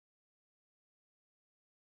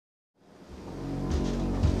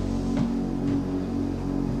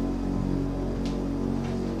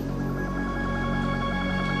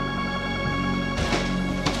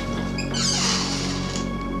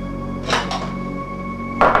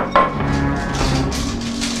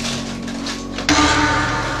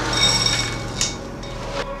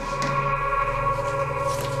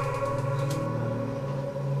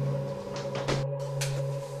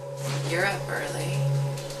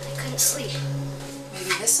couldn't sleep.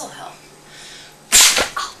 Maybe this'll help.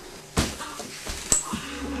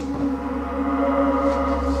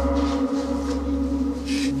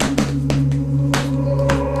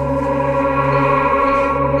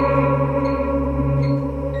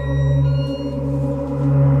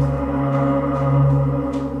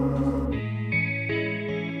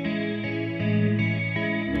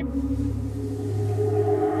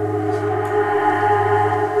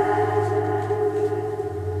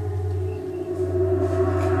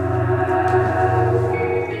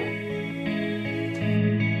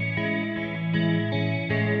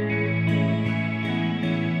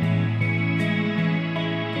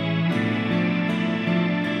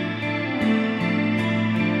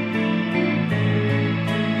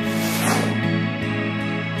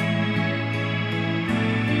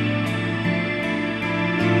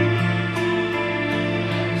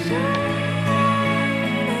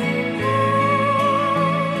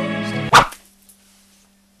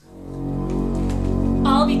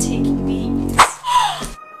 I'll be taking these.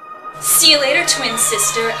 See you later, twin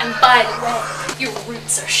sister. And by the way, your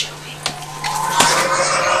roots are showing.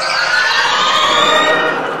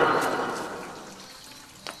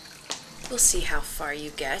 We'll see how far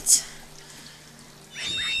you get.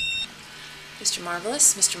 Mr.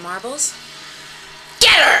 Marvelous, Mr. Marbles.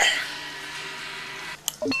 Get her!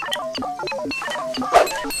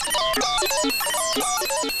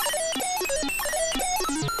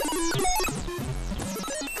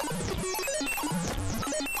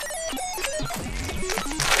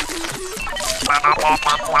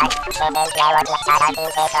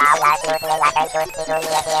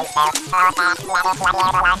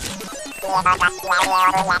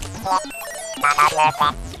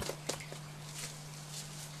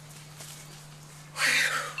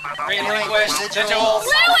 Relinquish the jewels.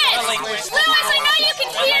 Louis! Louis, I know you can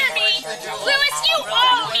hear me! Louis, you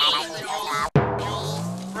owe me!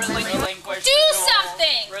 Relinquish Do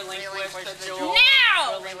something! Relinquish the jewels. Now!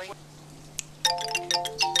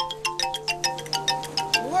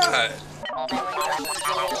 What? Oh,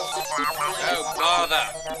 bother.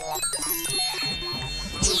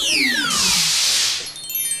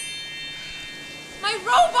 My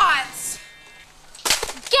robots!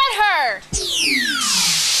 Get her!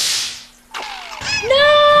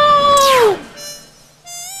 No!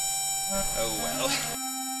 Oh, well.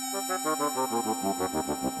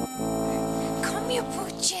 Come here,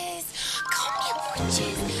 pooches! Come here,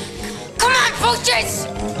 pooches! Come on, pooches!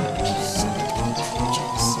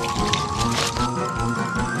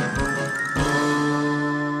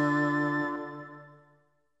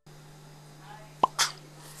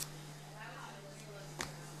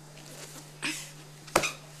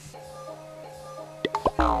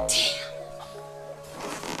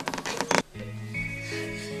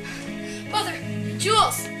 Mother!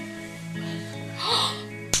 Jules!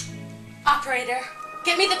 Operator,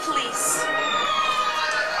 get me the police.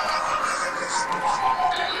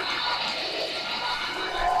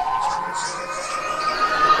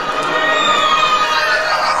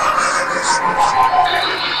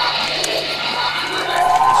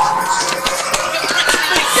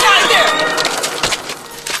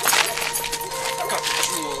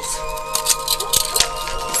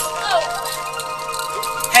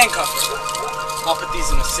 Handcuffed. I'll put these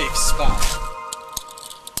in a safe spot.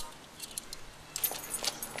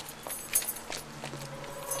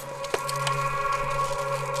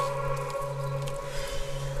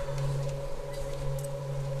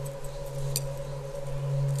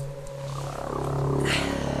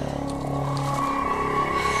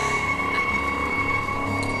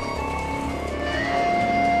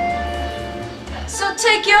 So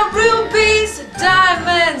take your rubies,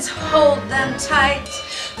 diamonds, hold them tight.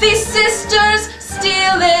 These sisters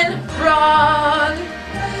stealing broad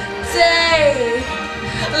daylight.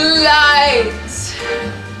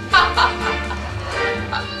 Ha ha!